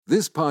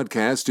This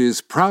podcast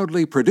is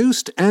proudly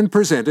produced and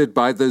presented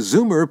by the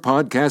Zoomer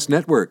Podcast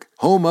Network,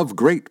 home of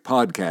great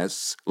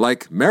podcasts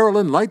like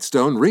Marilyn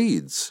Lightstone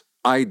Reads,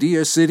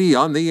 Idea City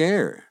on the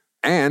Air,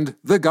 and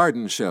The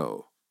Garden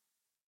Show.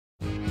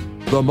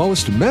 The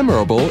most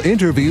memorable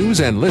interviews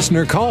and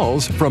listener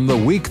calls from the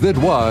week that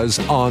was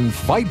on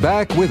Fight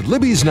Back with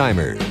Libby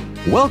Znaimer.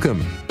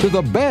 Welcome to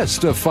the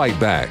best of Fight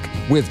Back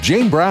with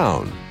Jane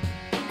Brown.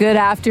 Good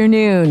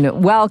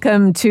afternoon.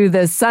 Welcome to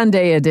the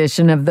Sunday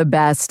edition of the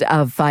Best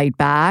of Fight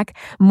Back.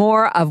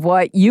 More of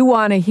what you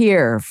want to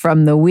hear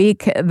from the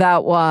week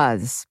that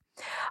was.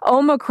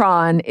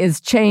 Omicron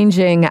is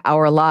changing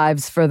our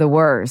lives for the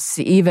worse,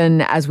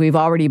 even as we've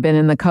already been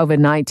in the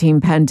COVID-19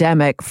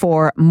 pandemic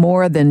for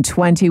more than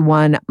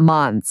 21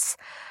 months.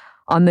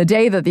 On the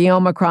day that the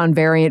Omicron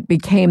variant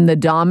became the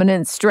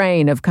dominant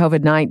strain of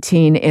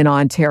COVID-19 in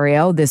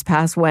Ontario this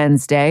past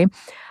Wednesday,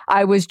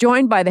 I was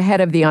joined by the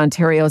head of the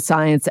Ontario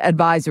Science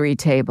Advisory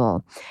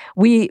Table.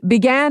 We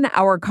began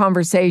our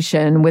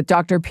conversation with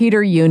Dr.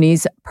 Peter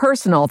Jüni's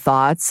personal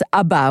thoughts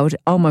about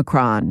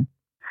Omicron.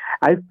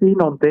 I've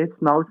been on this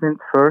now since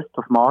 1st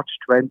of March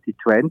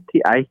 2020.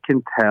 I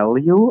can tell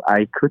you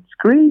I could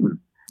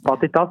scream,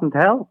 but it doesn't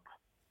help.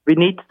 We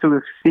need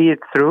to see it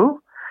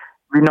through.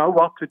 We know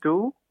what to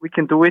do. We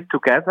can do it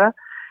together.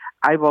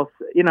 I was,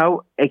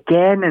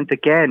 again and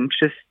again,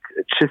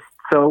 just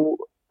so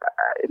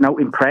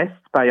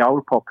impressed by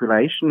our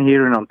population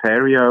here in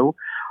Ontario,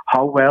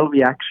 how well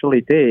we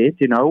actually did.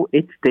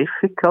 It's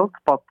difficult,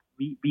 but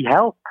we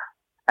help.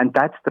 And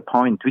that's the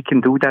point. We can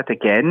do that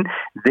again.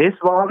 This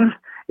one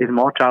is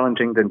more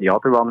challenging than the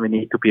other one. We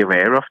need to be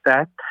aware of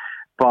that.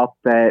 But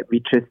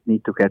we just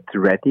need to get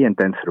ready and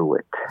then through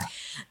it.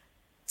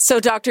 So,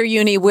 Dr.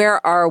 Jüni,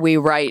 where are we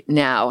right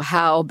now?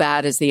 How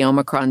bad is the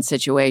Omicron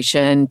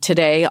situation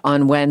today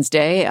on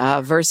Wednesday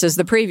versus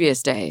the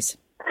previous days?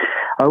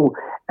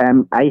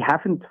 I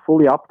haven't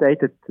fully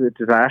updated the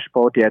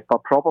dashboard yet,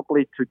 but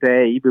probably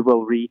today we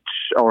will reach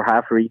or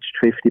have reached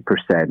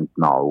 50%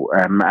 now.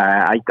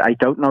 I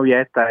don't know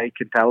yet. I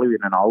can tell you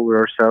in an hour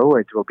or so.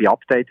 It will be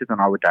updated on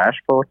our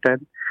dashboard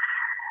then.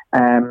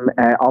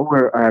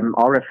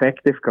 Our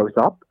effective goes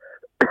up.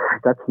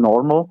 That's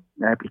normal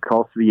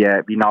because we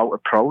now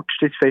approach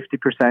this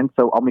 50%.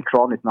 So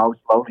Omicron is now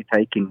slowly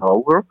taking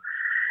over.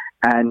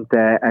 And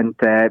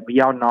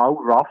we are now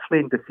roughly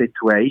in the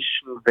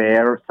situation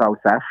where South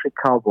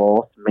Africa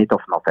was mid of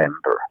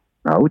November.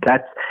 No,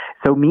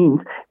 means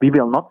we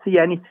will not see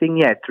anything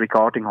yet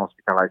regarding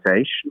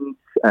hospitalizations.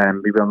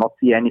 We will not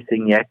see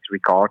anything yet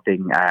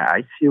regarding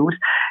ICUs.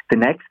 The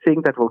next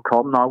thing that will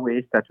come now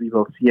is that we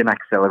will see an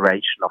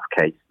acceleration of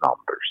case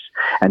numbers.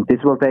 And this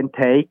will then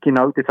take,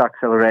 this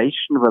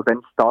acceleration will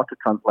then start to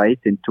translate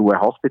into a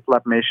hospital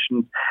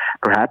admission,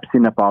 perhaps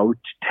in about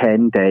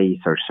 10 days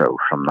or so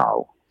from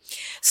now.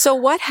 So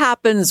what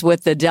happens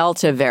with the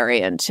Delta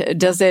variant?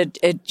 Does it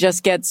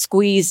just get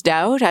squeezed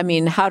out? I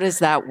mean, how does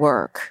that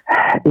work?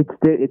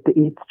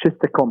 It's just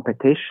a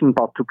competition,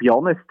 but to be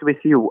honest with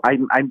you,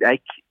 I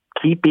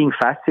keep being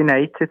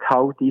fascinated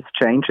how these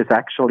changes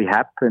actually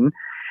happen.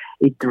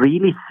 It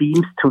really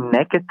seems to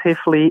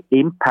negatively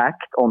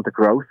impact on the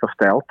growth of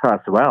Delta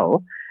as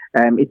well.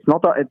 It's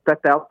not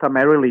that Delta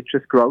merely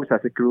just grows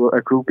as it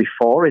grew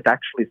before. It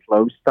actually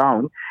slows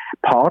down.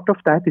 Part of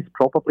that is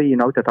probably,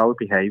 that our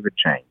behavior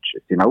changes.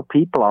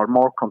 People are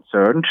more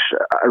concerned,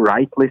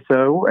 rightly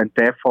so, and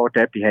therefore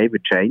their behavior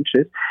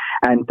changes.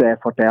 And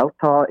for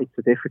Delta, it's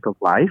a difficult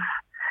life.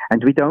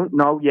 And we don't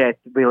know yet,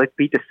 will it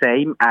be the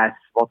same as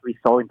what we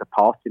saw in the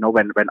past,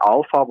 when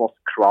Alpha was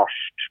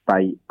crushed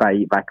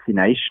by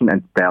vaccination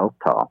and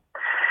Delta.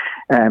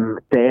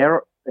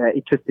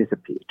 It just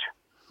disappeared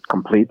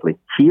completely.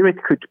 Here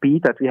it could be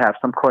that we have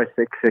some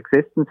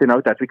coexistence,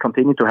 that we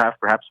continue to have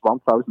perhaps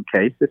 1,000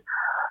 cases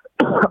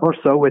or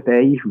so a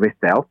day with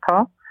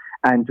Delta,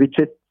 and we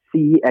just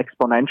see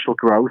exponential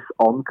growth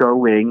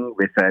ongoing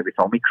with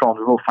Omicron.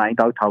 We will find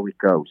out how it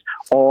goes.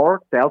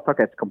 Or Delta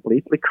gets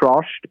completely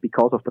crushed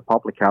because of the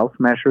public health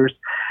measures.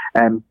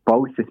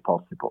 Both is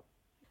possible.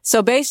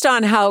 So based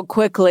on how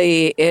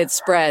quickly it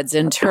spreads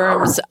in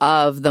terms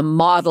of the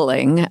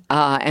modeling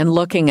and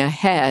looking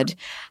ahead,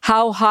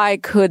 how high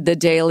could the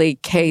daily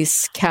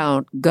case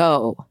count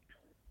go?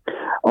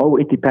 Oh,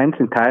 it depends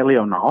entirely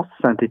on us,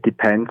 and it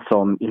depends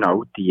on,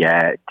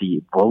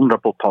 the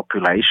vulnerable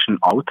population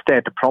out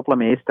there. The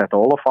problem is that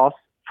all of us,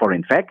 for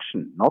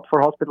infection, not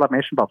for hospital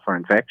admission, but for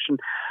infection,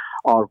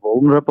 are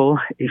vulnerable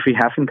if we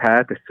haven't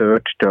had a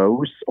third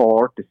dose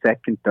or the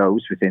second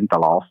dose within the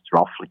last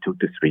roughly 2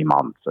 to 3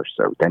 months or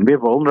so. Then we're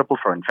vulnerable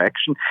for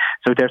infection.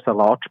 So there's a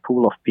large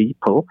pool of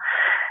people,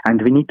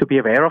 and we need to be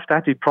aware of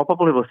that. We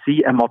probably will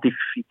see a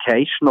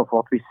modification of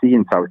what we see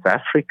in South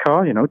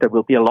Africa. There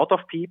will be a lot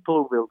of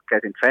people who will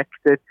get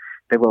infected.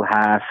 They will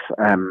have,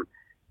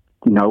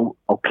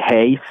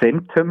 okay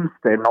symptoms.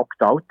 They're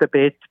knocked out a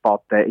bit,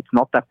 but it's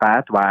not that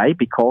bad. Why?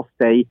 Because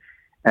they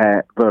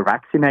were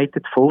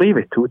vaccinated fully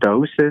with 2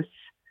 doses.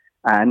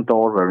 and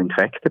or were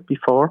infected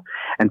before.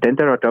 And then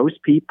there are those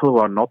people who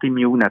are not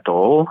immune at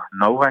all,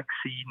 no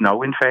vaccine,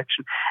 no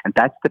infection. And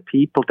that's the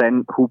people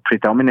then who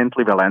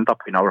predominantly will end up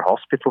in our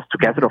hospitals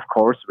together, of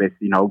course, with,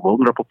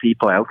 vulnerable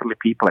people, elderly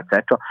people,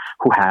 etc.,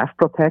 who have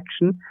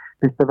protection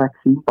with the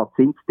vaccine. But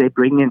since they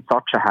bring in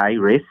such a high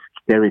risk,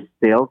 there is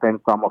still then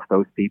some of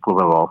those people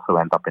will also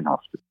end up in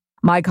hospital.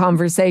 My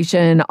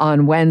conversation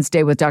on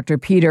Wednesday with Dr.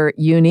 Peter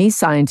Jüni,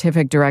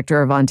 Scientific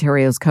Director of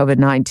Ontario's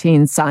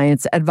COVID-19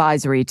 Science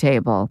Advisory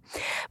Table.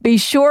 Be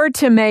sure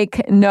to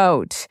make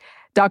note.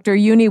 Dr.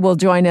 Jüni will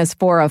join us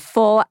for a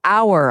full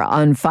hour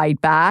on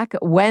Fight Back,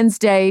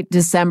 Wednesday,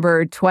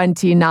 December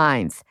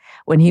 29th,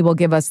 when he will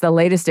give us the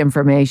latest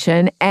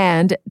information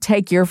and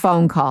take your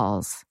phone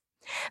calls.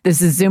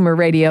 This is Zoomer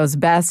Radio's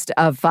Best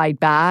of Fight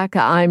Back.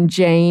 I'm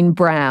Jane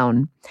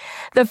Brown.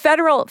 The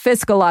federal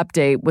fiscal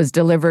update was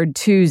delivered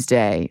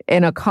Tuesday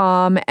in a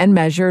calm and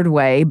measured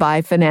way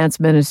by Finance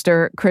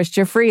Minister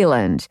Chrystia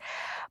Freeland.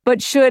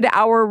 But should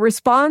our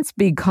response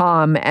be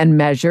calm and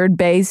measured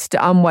based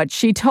on what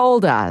she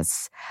told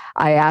us?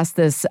 I asked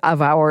this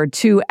of our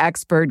two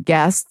expert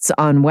guests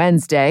on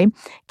Wednesday,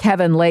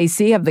 Kevin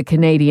Lacey of the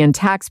Canadian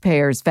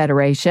Taxpayers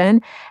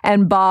Federation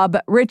and Bob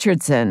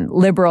Richardson,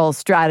 Liberal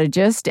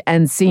strategist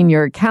and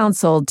senior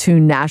counsel to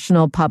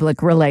National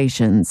Public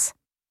Relations.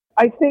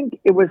 I think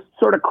it was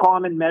sort of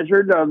calm and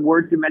measured.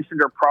 Words you mentioned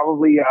are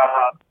probably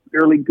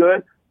fairly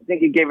good. I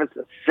think it gave us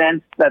a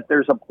sense that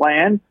there's a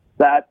plan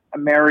that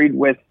married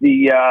with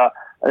the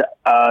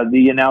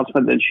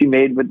announcement that she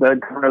made with the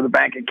governor of the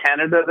Bank of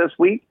Canada this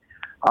week.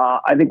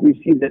 I think we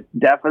see the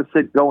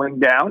deficit going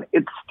down.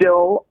 It's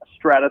still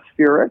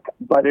stratospheric,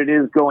 but it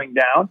is going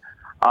down.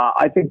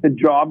 I think the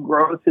job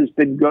growth has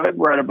been good.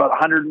 We're at about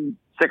 106%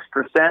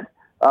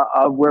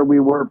 of where we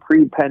were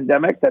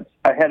pre-pandemic. That's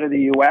ahead of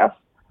the U.S.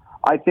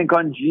 I think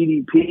on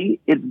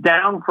GDP, it's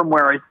down from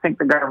where I think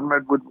the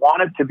government would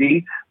want it to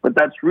be, but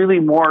that's really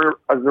more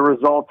as a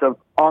result of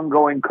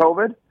ongoing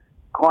COVID,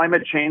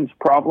 climate change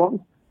problems,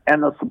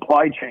 and the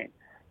supply chain.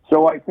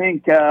 So I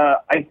think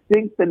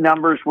the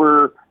numbers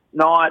were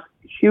not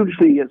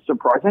hugely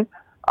surprising.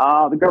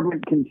 The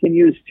government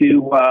continues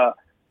to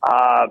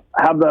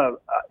have the,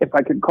 if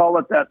I could call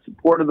it that,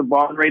 support of the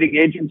bond rating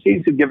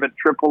agencies who give it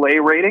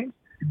AAA ratings.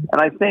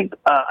 And I think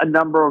a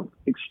number of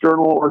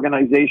external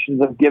organizations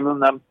have given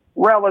them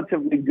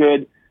relatively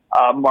good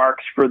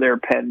marks for their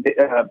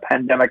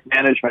pandemic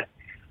management.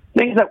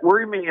 Things that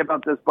worry me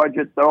about this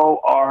budget, though,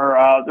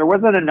 are there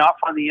wasn't enough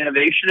on the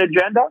innovation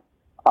agenda.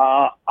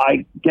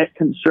 I get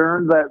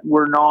concerned that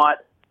we're not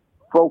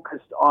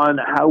focused on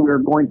how we're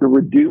going to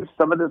reduce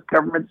some of this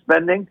government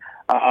spending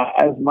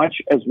as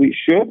much as we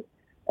should.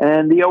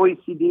 And the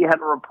OECD had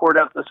a report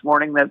out this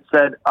morning that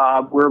said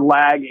we're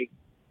lagging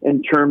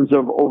in terms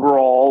of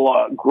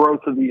overall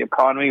growth of the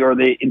economy, or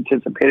they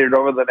anticipated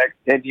over the next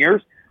 10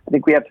 years. I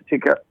think we have to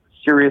take a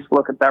serious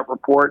look at that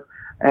report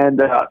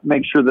and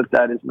make sure that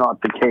that is not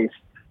the case.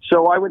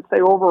 So I would say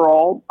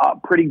overall,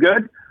 pretty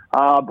good,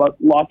 but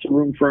lots of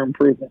room for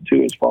improvement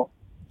too as well.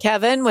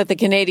 Kevin, with the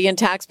Canadian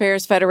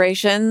Taxpayers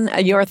Federation,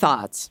 your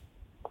thoughts?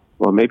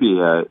 Well, maybe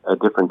a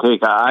different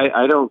take.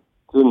 I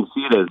didn't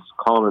see it as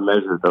calm and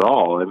measured at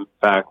all. In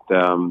fact,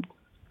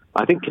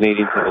 I think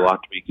Canadians have a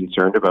lot to be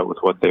concerned about with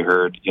what they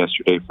heard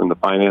yesterday from the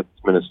finance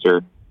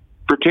minister,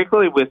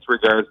 particularly with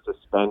regards to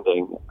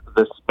spending.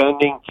 The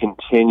spending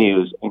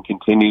continues and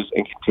continues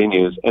and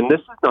continues, and this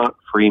is not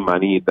free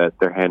money that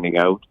they're handing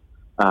out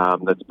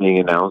that's being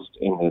announced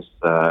in this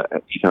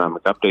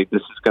economic update.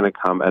 This is going to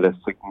come at a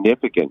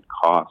significant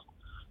cost.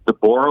 The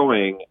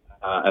borrowing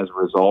as a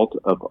result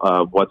of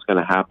what's going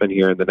to happen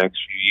here in the next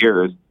few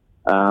years,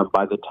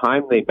 by the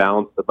time they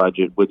balance the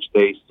budget, which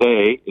they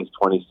say is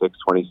 26,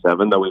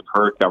 27, though we've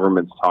heard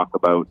governments talk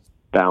about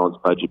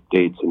balanced budget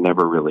dates and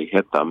never really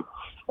hit them,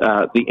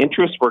 the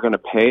interest we're going to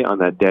pay on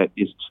that debt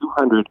is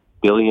 $200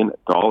 billion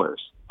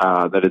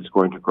that it's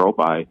going to grow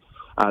by.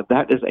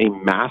 That is a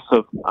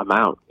massive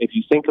amount. If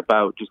you think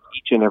about just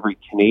each and every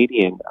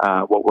Canadian,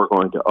 what we're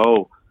going to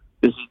owe,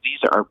 these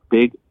are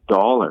big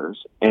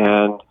dollars.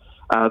 And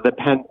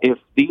if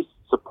these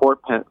support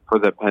for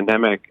the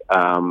pandemic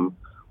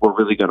were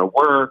really going to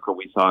work, or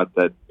we thought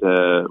that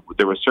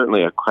there was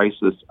certainly a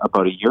crisis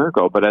about a year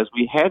ago, but as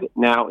we head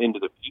now into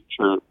the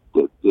future,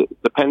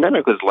 the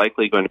pandemic is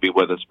likely going to be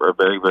with us for a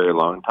very, very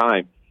long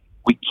time.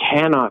 We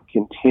cannot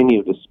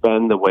continue to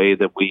spend the way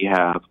that we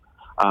have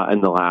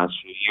in the last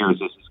few years.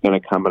 This is going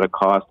to come at a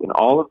cost, and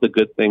all of the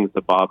good things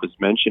that Bob is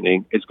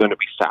mentioning is going to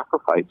be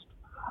sacrificed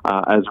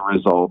as a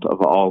result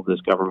of all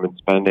this government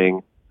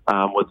spending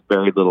with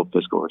very little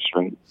fiscal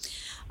restraint.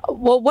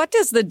 Well, what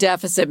does the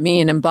deficit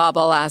mean? And Bob,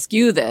 I'll ask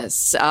you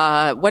this.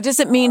 What does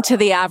it mean to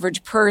the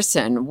average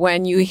person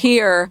when you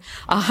hear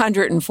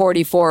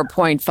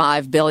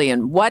 $144.5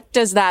 billion? What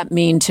does that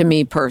mean to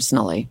me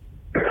personally?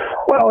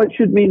 Well, it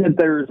should mean that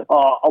there's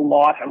a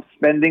lot of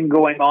spending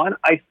going on.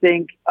 I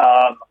think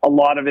a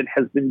lot of it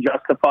has been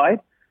justified.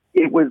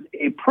 It was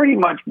a pretty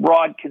much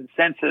broad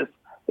consensus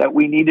that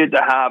we needed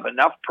to have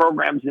enough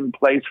programs in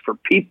place for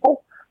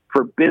people,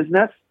 for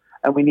business,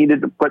 and we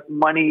needed to put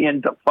money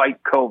in to fight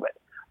COVID.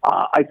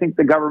 I think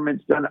the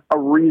government's done a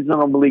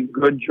reasonably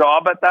good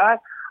job at that.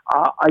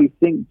 I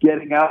think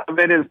getting out of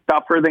it is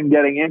tougher than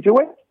getting into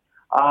it.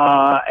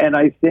 And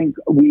I think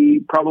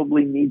we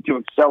probably need to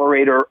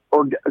accelerate or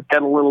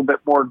get a little bit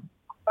more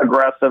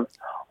aggressive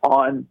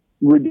on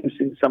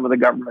reducing some of the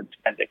government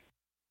spending.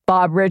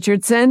 Bob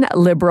Richardson,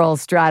 Liberal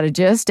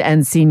strategist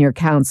and senior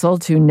counsel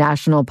to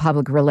National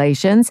Public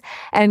Relations,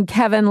 and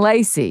Kevin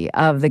Lacey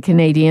of the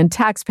Canadian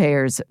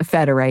Taxpayers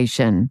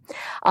Federation.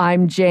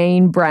 I'm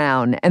Jane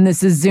Brown, and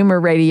this is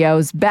Zoomer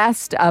Radio's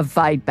Best of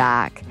Fight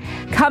Back.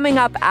 Coming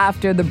up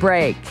after the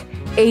break,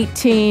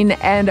 18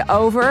 and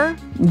over,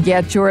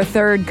 get your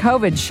third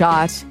COVID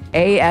shot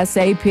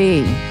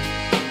ASAP.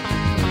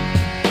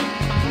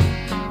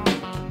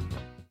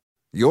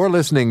 You're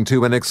listening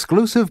to an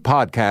exclusive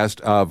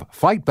podcast of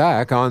Fight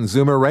Back on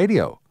Zoomer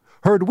Radio.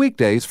 Heard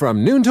weekdays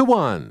from noon to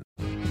 1.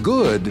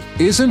 Good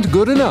isn't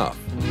good enough.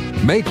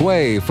 Make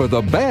way for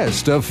the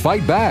best of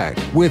Fight Back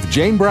with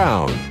Jane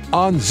Brown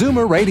on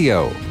Zoomer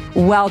Radio.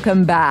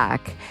 Welcome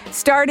back.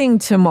 Starting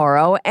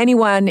tomorrow,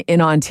 anyone in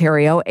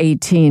Ontario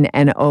 18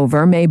 and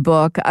over may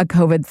book a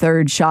COVID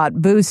third shot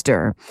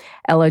booster.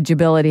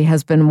 Eligibility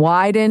has been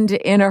widened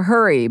in a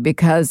hurry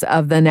because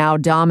of the now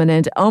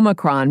dominant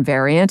Omicron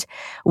variant,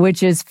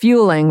 which is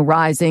fueling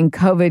rising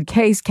COVID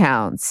case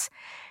counts.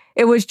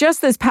 It was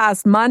just this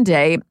past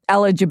Monday,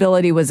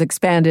 eligibility was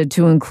expanded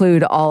to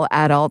include all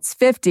adults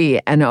 50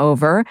 and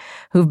over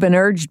who've been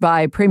urged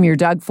by Premier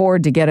Doug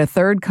Ford to get a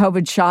third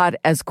COVID shot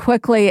as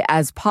quickly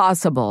as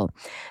possible,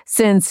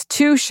 since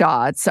 2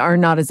 shots are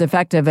not as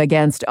effective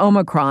against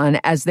Omicron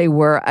as they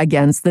were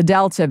against the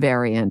Delta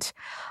variant.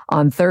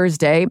 On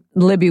Thursday,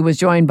 Libby was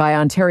joined by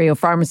Ontario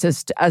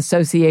Pharmacists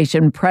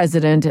Association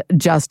President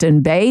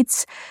Justin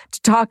Bates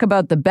to talk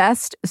about the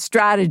best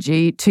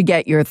strategy to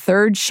get your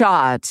third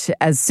shot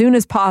as soon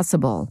as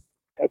possible.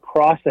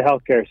 Across the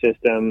healthcare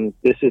system,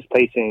 this is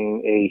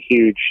placing a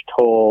huge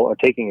toll, or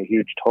taking a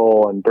huge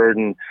toll and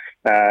burden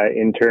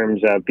in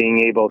terms of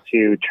being able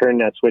to turn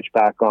that switch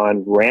back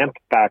on, ramp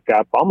back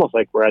up, almost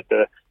like we're at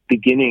the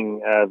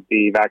beginning of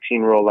the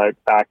vaccine rollout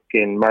back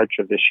in March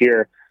of this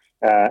year.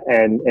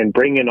 And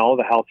bring in all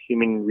the health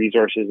human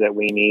resources that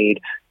we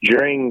need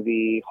during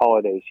the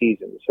holiday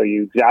season. So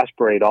you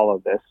exasperate all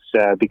of this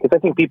because I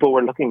think people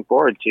were looking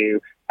forward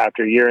to,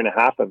 after a year and a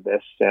half of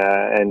this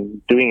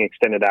and doing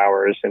extended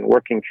hours and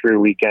working through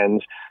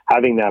weekends,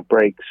 having that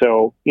break.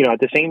 So, at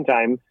the same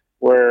time,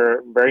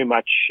 we're very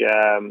much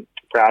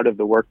proud of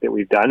the work that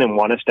we've done and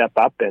want to step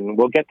up, and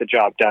we'll get the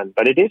job done.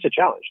 But it is a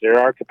challenge. There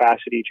are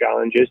capacity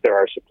challenges. There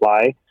are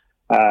supply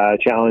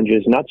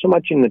challenges, not so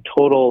much in the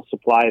total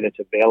supply that's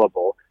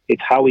available.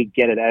 It's how we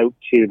get it out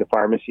to the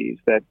pharmacies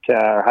that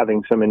are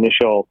having some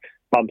initial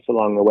bumps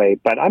along the way.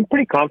 But I'm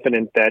pretty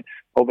confident that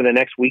over the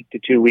next week to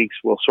 2 weeks,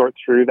 we'll sort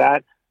through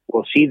that.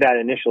 We'll see that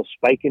initial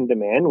spike in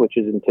demand, which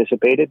is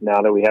anticipated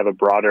now that we have a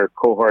broader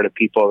cohort of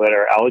people that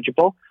are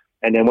eligible.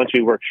 And then once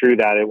we work through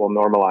that, it will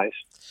normalize.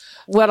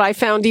 What I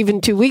found even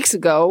 2 weeks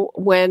ago,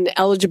 when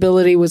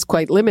eligibility was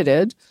quite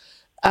limited,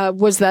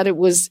 was that it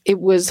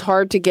was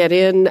hard to get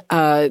in.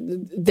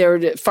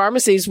 Their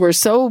pharmacies were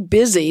so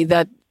busy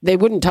that they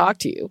wouldn't talk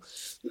to you.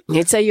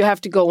 They'd say you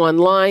have to go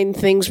online.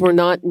 Things were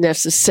not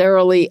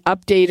necessarily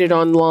updated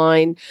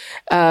online.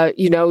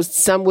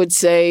 Some would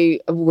say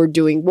we're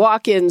doing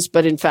walk-ins,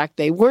 but in fact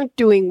they weren't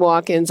doing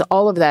walk-ins,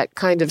 all of that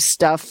kind of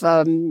stuff.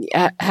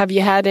 Have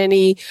you had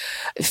any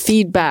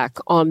feedback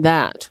on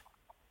that?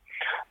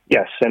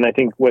 Yes. And I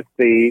think with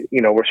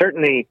we're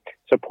certainly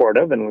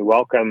supportive and we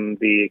welcome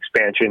the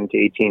expansion to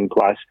 18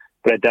 plus,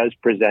 but it does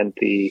present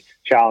the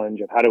challenge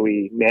of how do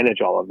we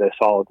manage all of this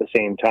all at the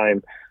same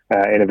time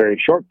in a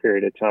very short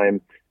period of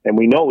time. And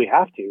we know we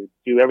have to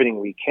do everything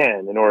we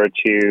can in order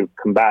to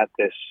combat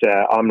this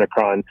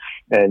Omicron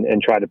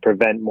and try to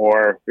prevent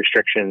more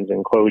restrictions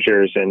and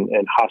closures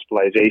and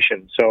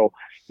hospitalization. So,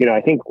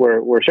 I think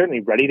we're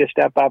certainly ready to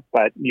step up,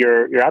 but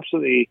you're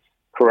absolutely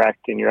correct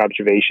in your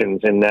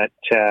observations in that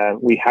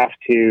we have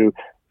to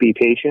be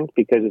patient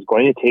because it's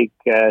going to take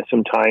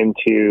some time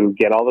to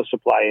get all the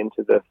supply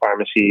into the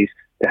pharmacies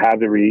to have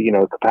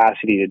the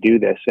capacity to do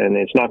this, and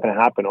it's not going to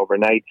happen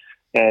overnight.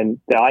 And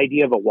the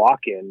idea of a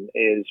walk-in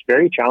is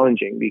very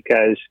challenging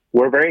because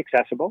we're very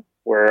accessible.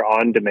 We're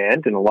on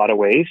demand in a lot of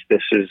ways.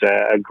 This is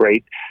a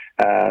great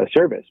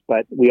service,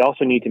 but we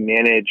also need to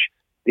manage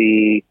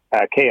the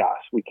chaos.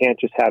 We can't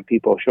just have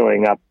people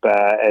showing up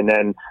and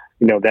then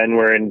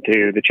we're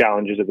into the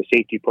challenges of the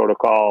safety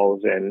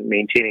protocols and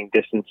maintaining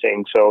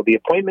distancing. So the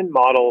appointment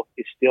model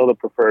is still the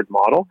preferred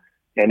model,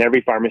 and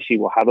every pharmacy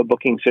will have a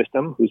booking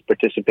system who's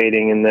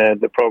participating in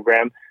the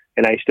program.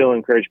 And I still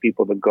encourage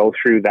people to go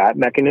through that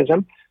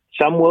mechanism.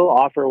 Some will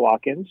offer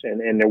walk-ins,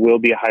 and there will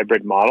be a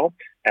hybrid model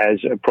as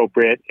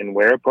appropriate and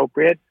where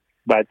appropriate.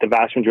 But the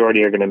vast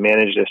majority are going to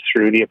manage this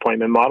through the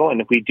appointment model.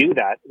 And if we do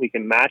that, we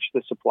can match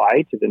the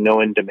supply to the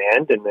known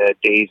demand in the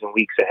days and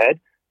weeks ahead.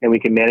 And we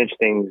can manage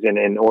things in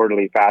an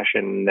orderly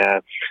fashion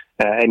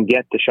and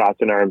get the shots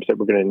in arms that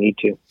we're going to need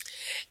to.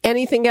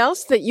 Anything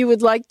else that you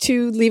would like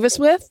to leave us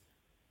with?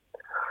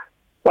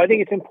 Well, I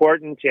think it's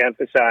important to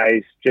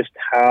emphasize just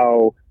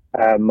how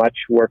much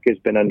work has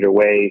been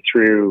underway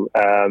through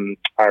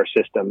our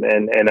system,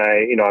 and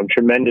I'm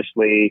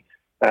tremendously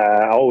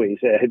always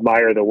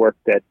admire the work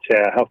that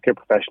healthcare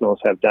professionals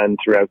have done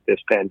throughout this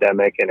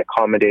pandemic and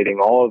accommodating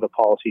all of the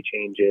policy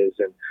changes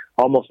and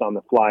almost on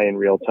the fly in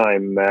real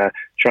time,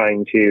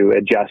 trying to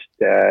adjust,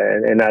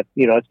 and that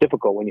it's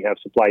difficult when you have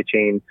supply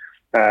chain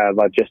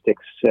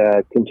logistics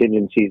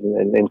contingencies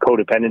and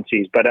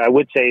codependencies. But I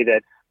would say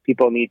that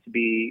people need to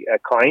be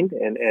kind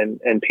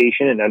and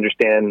patient and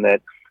understand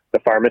that the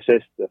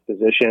pharmacist, the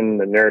physician,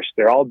 the nurse,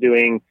 they're all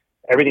doing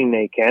everything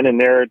they can, and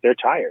they're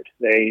tired.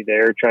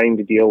 They're trying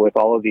to deal with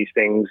all of these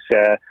things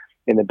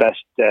in the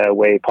best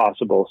way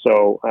possible.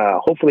 So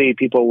hopefully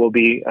people will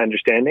be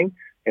understanding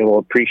and will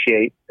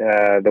appreciate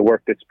the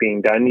work that's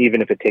being done,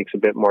 even if it takes a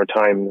bit more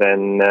time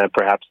than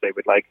perhaps they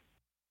would like.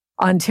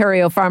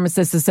 Ontario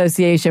Pharmacists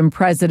Association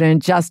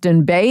President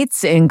Justin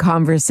Bates in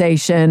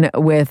conversation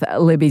with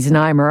Libby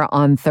Znaimer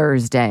on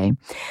Thursday.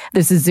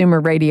 This is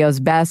Zoomer Radio's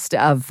Best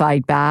of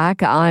Fight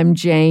Back. I'm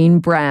Jane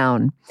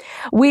Brown.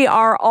 We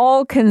are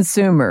all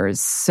consumers,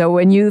 so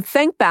when you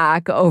think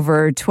back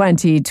over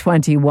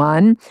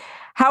 2021,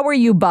 how are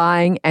you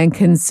buying and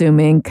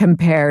consuming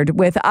compared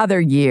with other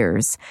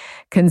years?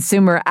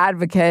 Consumer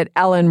advocate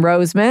Ellen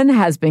Roseman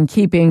has been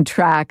keeping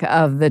track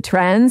of the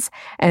trends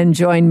and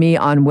joined me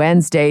on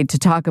Wednesday to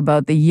talk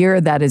about the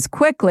year that is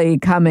quickly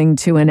coming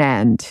to an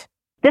end.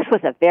 This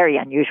was a very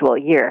unusual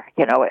year,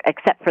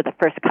 except for the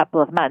first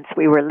couple of months.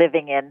 We were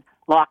living in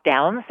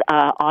lockdowns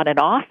on and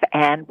off,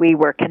 and we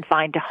were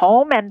confined to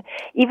home. And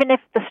even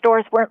if the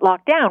stores weren't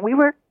locked down, we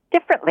were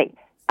differently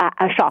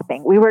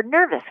shopping. We were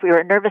nervous. We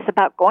were nervous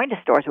about going to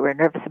stores. We were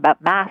nervous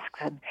about masks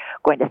and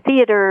going to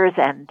theaters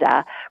and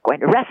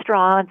going to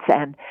restaurants.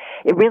 And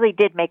it really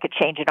did make a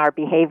change in our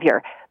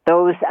behavior.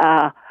 Those,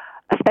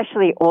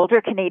 especially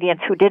older Canadians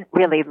who didn't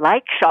really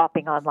like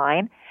shopping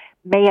online,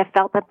 may have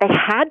felt that they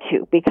had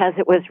to because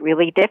it was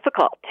really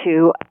difficult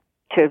to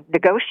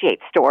negotiate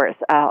stores.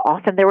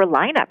 Often there were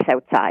lineups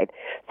outside.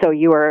 So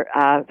you were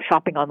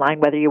shopping online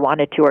whether you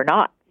wanted to or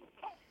not.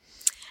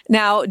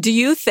 Now, do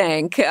you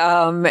think,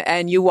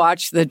 and you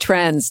watch the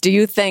trends, do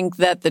you think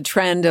that the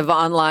trend of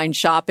online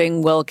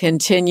shopping will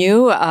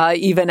continue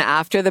even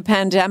after the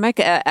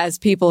pandemic, as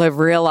people have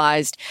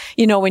realized,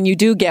 when you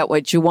do get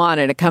what you want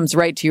and it comes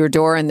right to your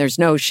door and there's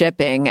no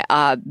shipping,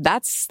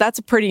 that's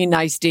a pretty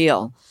nice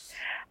deal.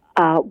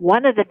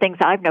 One of the things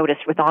I've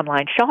noticed with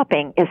online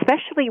shopping,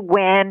 especially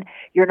when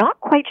you're not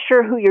quite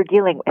sure who you're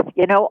dealing with,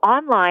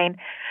 online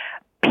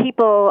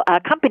people,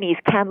 companies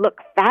can look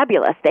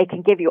fabulous. They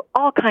can give you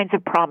all kinds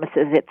of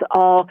promises. It's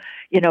all,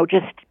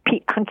 just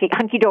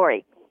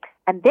hunky-dory.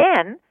 And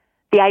then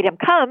the item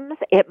comes,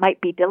 it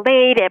might be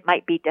delayed, it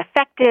might be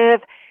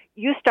defective.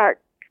 You start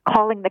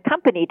calling the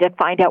company to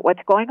find out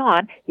what's going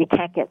on. You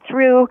can't get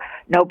through.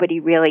 Nobody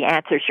really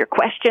answers your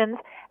questions.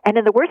 And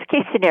in the worst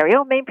case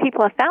scenario, many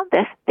people have found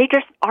this, they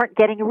just aren't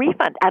getting a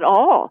refund at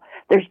all.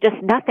 There's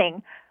just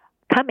nothing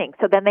coming.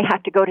 So then they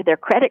have to go to their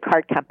credit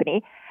card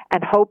company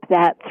and hope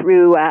that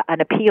through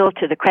an appeal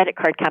to the credit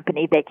card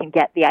company, they can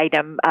get the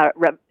item,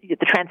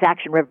 the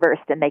transaction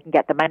reversed and they can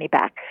get the money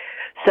back.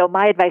 So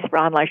my advice for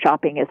online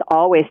shopping is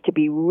always to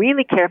be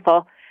really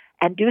careful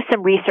and do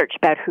some research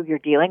about who you're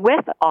dealing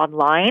with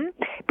online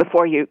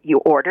before you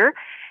order.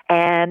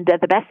 And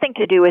the best thing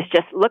to do is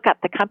just look up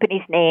the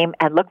company's name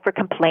and look for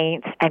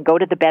complaints and go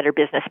to the Better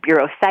Business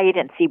Bureau site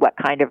and see what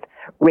kind of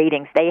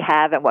ratings they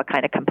have and what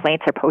kind of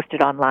complaints are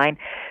posted online,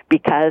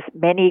 because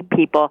many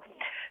people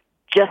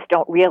just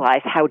don't realize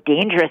how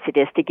dangerous it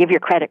is to give your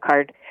credit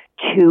card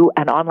to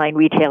an online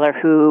retailer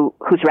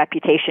whose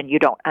reputation you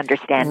don't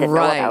understand and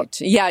know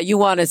about. Yeah, you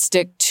want to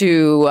stick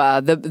to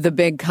the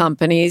big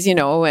companies,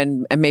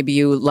 and maybe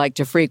you like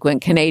to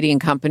frequent Canadian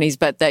companies,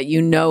 but that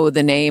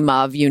the name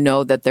of,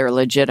 that they're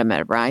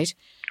legitimate, right?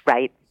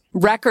 Right.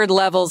 Record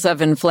levels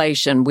of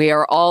inflation. We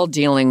are all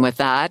dealing with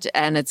that,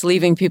 and it's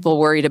leaving people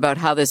worried about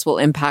how this will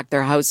impact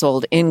their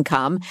household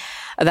income.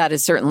 That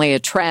is certainly a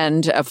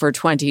trend for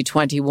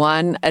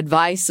 2021.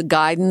 Advice,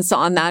 guidance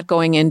on that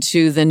going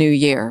into the new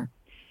year?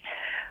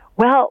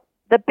 Well,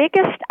 the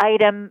biggest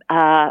item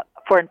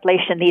for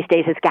inflation these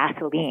days is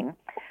gasoline.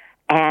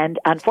 And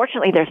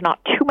unfortunately, there's not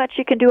too much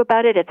you can do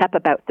about it. It's up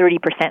about 30%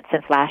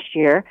 since last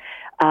year.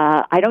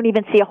 I don't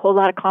even see a whole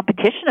lot of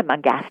competition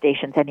among gas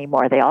stations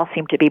anymore. They all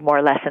seem to be more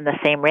or less in the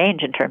same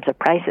range in terms of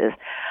prices.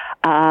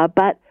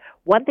 But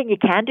one thing you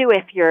can do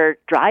if you're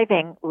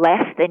driving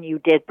less than you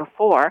did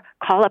before,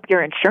 call up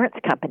your insurance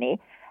company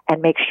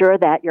and make sure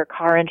that your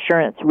car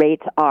insurance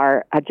rates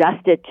are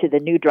adjusted to the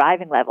new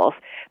driving levels,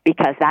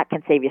 because that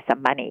can save you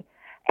some money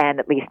and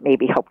at least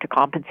maybe hope to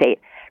compensate.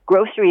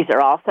 Groceries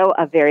are also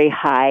a very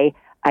high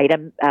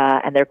item,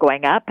 and they're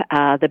going up.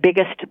 The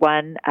biggest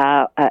one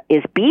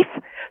is beef,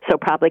 so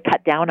probably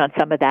cut down on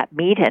some of that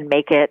meat and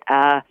make it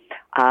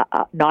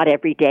not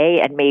every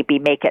day, and maybe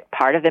make it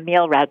part of a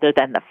meal rather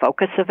than the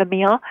focus of a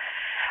meal.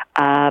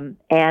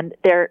 And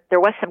there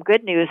was some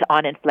good news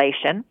on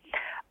inflation.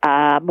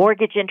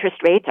 Mortgage interest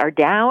rates are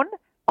down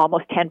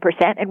almost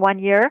 10% in 1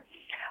 year.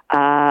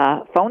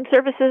 Phone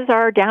services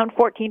are down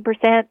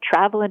 14%,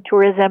 travel and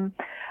tourism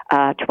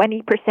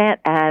 20%,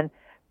 and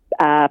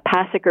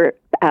passenger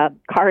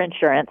car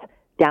insurance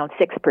down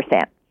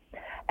 6%,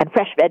 and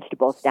fresh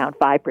vegetables down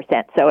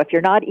 5%. So if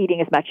you're not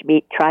eating as much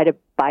meat, try to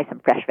buy some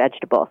fresh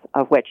vegetables,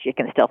 of which you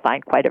can still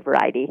find quite a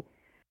variety.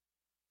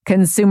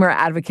 Consumer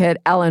advocate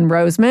Ellen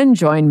Roseman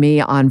joined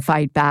me on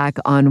Fight Back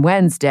on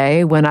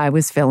Wednesday when I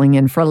was filling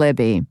in for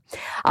Libby.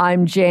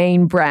 I'm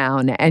Jane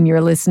Brown, and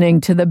you're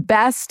listening to the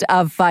best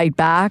of Fight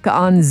Back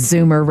on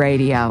Zoomer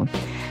Radio.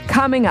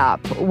 Coming up,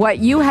 what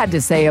you had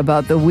to say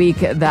about the week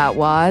that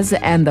was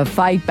and the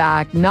Fight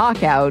Back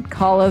Knockout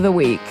Call of the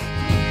Week.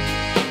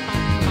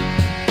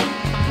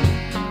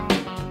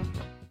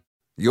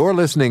 You're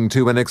listening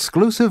to an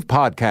exclusive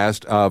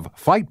podcast of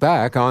Fight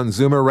Back on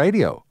Zoomer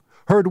Radio.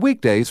 Heard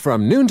weekdays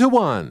from noon to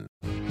 1.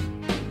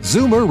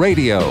 Zoomer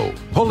Radio,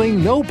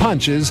 pulling no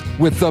punches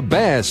with the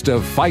best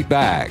of Fight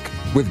Back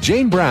with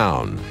Jane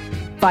Brown.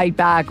 Fight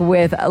Back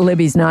with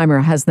Libby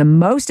Znaimer has the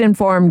most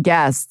informed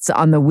guests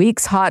on the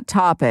week's hot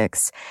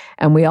topics,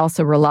 and we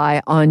also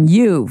rely on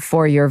you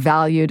for your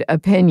valued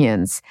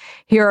opinions.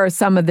 Here are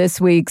some of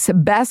this week's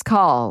best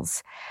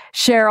calls.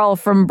 Cheryl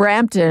from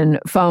Brampton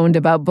phoned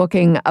about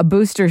booking a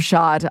booster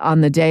shot on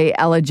the day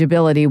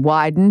eligibility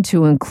widened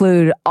to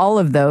include all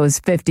of those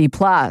 50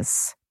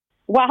 plus.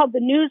 While the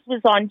news was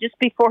on just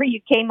before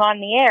you came on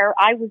the air,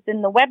 I was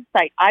in the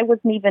website. I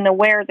wasn't even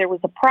aware there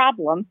was a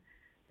problem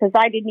because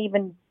I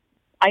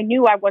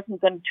knew I wasn't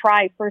going to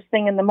try first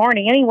thing in the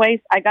morning. Anyways,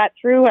 I got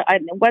through it.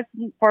 It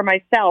wasn't for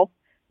myself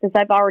because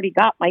I've already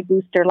got my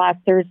booster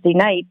last Thursday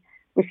night.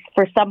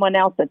 For someone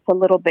else that's a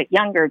little bit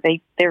younger.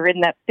 They're in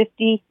that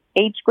 50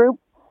 age group,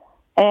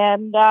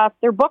 and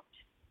they're booked.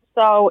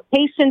 So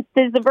patience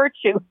is a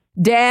virtue.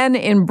 Dan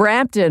in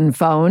Brampton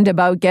phoned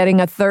about getting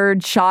a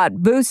third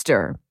shot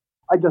booster.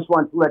 I just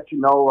want to let you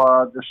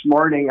know, this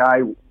morning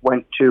I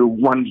went to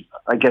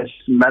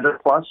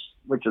MetaPlus,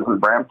 which is in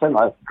Brampton,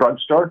 a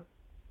drugstore,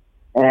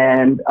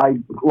 and I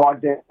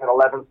logged in at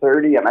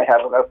 11:30, and I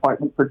have an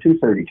appointment for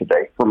 2:30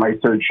 today for my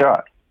third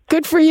shot.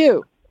 Good for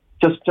you.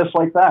 Just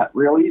like that,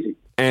 real easy.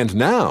 And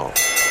now,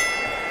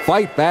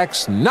 Fight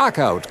Back's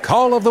Knockout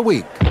Call of the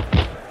Week.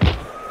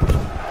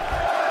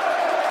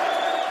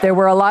 There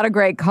were a lot of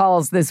great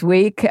calls this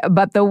week,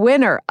 but the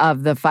winner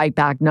of the Fight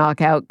Back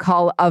Knockout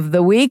Call of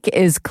the Week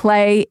is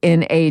Clay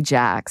in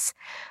Ajax,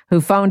 who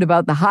phoned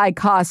about the high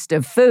cost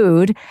of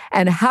food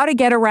and how to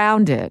get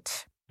around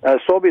it.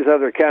 Sobeys have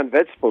their canned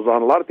vegetables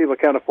on. A lot of people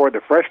can't afford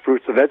the fresh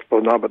fruits and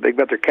vegetables now, but they've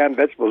got their canned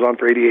vegetables on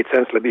for 88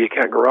 cents. Libby, you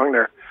can't go wrong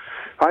there.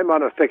 I'm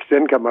on a fixed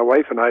income, my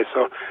wife and I,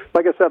 so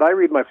like I said, I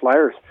read my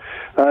flyers.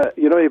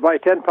 You buy a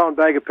 10-pound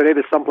bag of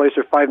potatoes someplace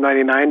for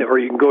 $5.99, or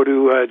you can go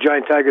to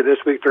Giant Tiger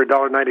this week for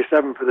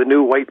 $1.97 for the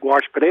new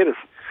whitewashed potatoes.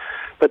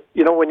 But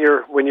when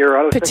you're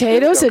out of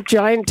potatoes at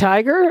Giant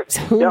Tiger,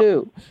 who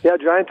knew? Yeah,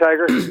 Giant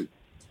Tiger,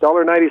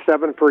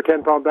 $1.97 for a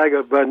 10-pound bag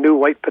of new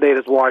white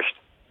potatoes washed.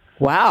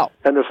 Wow!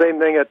 And the same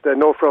thing at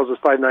No Frills is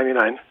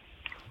 $5.99.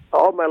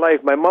 All my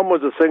life, my mom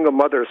was a single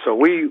mother, so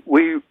we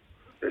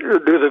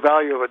do the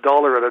value of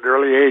 $1 at an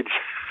early age.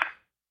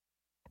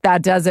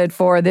 That does it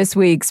for this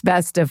week's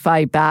Best of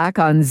Fight Back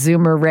on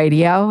Zoomer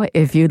Radio.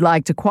 If you'd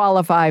like to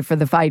qualify for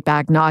the Fight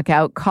Back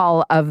Knockout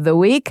Call of the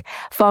Week,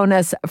 phone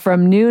us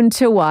from noon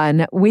to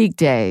 1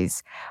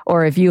 weekdays.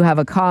 Or if you have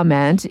a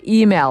comment,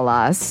 email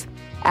us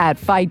at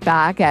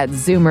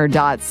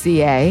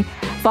fightback@zoomer.ca.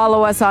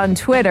 Follow us on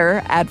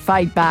Twitter at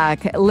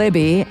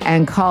FightbackLibby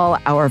and call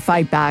our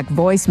Fight Back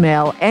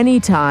voicemail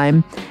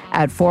anytime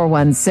at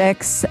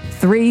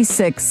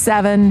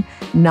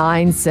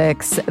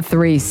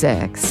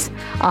 416-367-9636.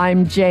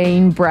 I'm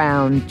Jane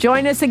Brown.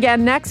 Join us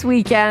again next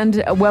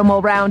weekend when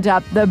we'll round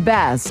up the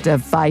best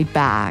of Fight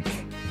Back.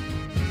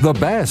 The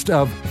Best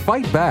of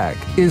Fight Back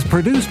is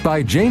produced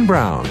by Jane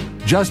Brown,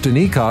 Justin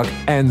Eacock,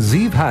 and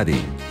Zeev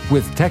Hadi,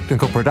 with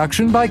technical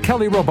production by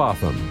Kelly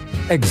Robotham.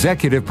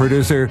 Executive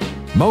producer,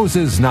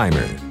 Moses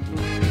Znaimer.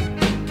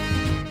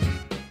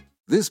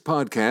 This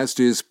podcast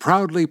is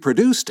proudly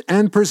produced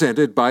and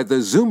presented by the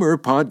Zoomer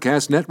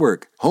Podcast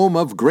Network, home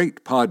of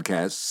great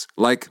podcasts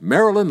like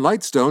Marilyn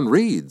Lightstone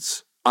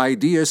Reads,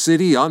 Idea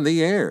City on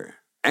the Air,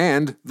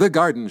 and The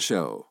Garden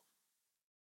Show.